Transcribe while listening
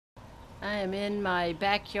I am in my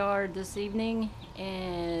backyard this evening,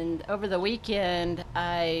 and over the weekend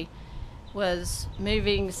I was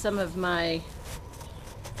moving some of my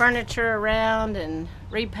furniture around and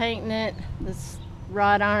repainting it. This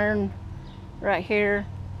wrought iron right here.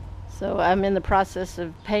 So I'm in the process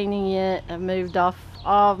of painting it. I've moved off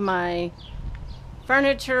all of my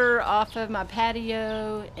furniture off of my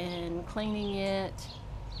patio and cleaning it,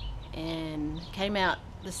 and came out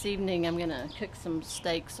this evening. I'm gonna cook some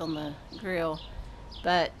steaks on the grill,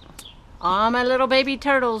 but all my little baby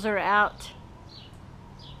turtles are out.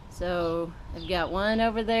 So I've got one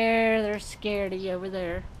over there, they're scaredy over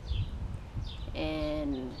there,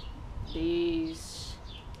 and these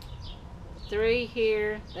three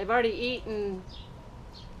here, they've already eaten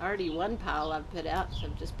one pile I've put out, so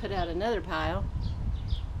I've just put out another pile.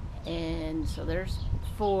 And so there's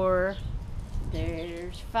 4,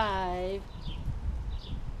 there's 5,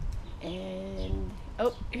 and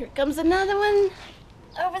oh, here comes another one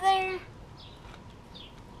over there.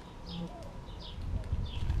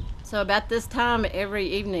 So about this time every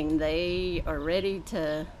evening they are ready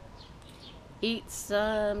to eat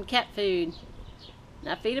some cat food. And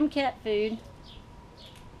I feed them cat food.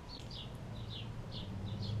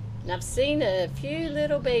 And I've seen a few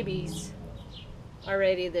little babies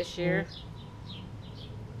already this year,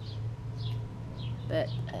 but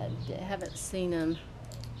I haven't seen them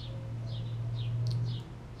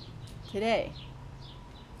today.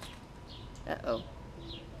 Uh-oh.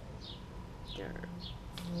 They're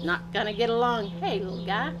not gonna get along. Hey, little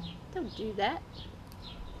guy, don't do that.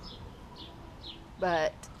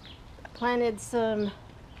 But I planted some.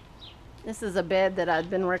 This is a bed that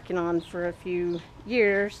I'd been working on for a few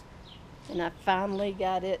years, and I finally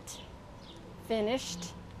got it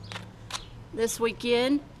finished this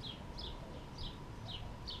weekend.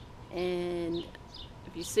 And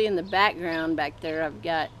if you see in the background back there, I've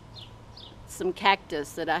got some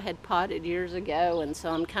cactus that I had potted years ago, and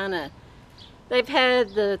so I'm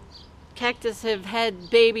the cactus have had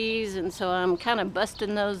babies, and so I'm kind of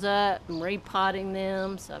busting those up and repotting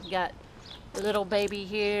them. So I've got a little baby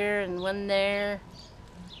here and one there,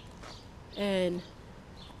 and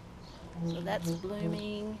so that's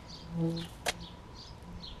blooming.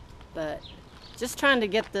 But just trying to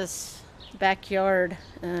get this backyard,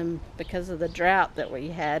 because of the drought that we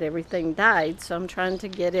had, everything died, so I'm trying to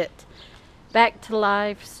get it back to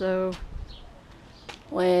life, so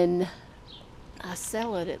when I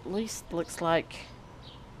sell it, at least looks like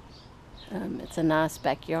it's a nice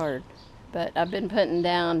backyard. But I've been putting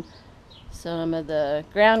down some of the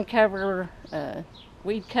ground cover,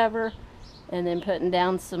 weed cover, and then putting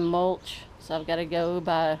down some mulch. So I've got to go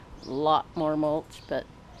buy a lot more mulch, but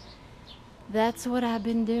that's what I've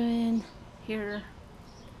been doing here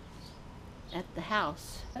at the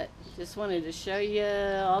house. But just wanted to show you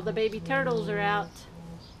all the baby turtles are out.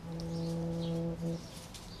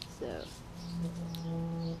 So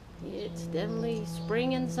it's definitely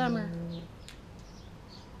spring and summer.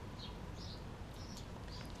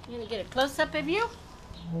 You gonna get a close-up of you?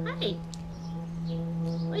 Hi.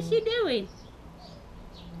 What's you doing?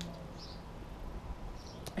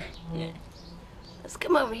 Let's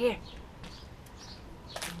come over here.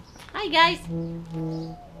 Hi guys.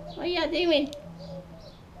 What y'all doing?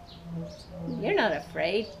 You're not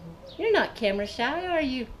afraid. You're not camera shy, are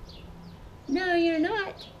you? No, you're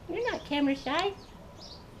not. You're not camera shy.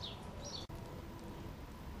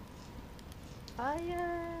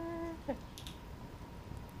 Fire.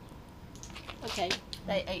 Okay,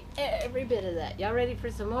 they ate every bit of that. Y'all ready for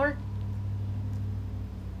some more?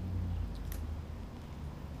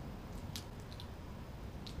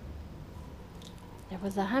 There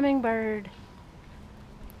was a hummingbird.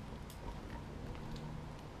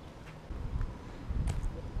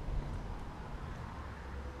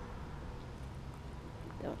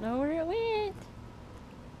 Don't know where it went.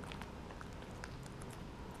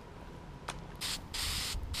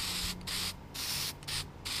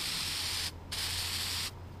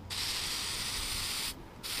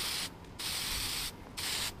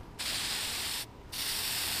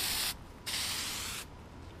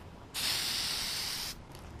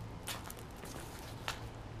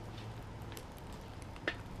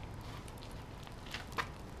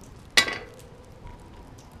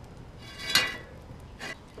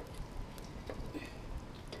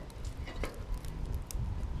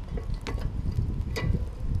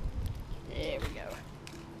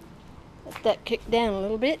 That cook down a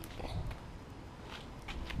little bit.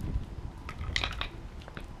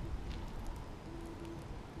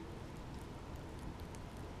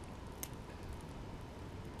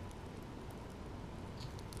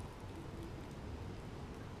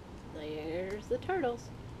 There's the turtles.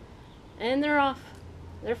 And they're off.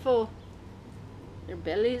 They're full. Their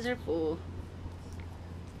bellies are full.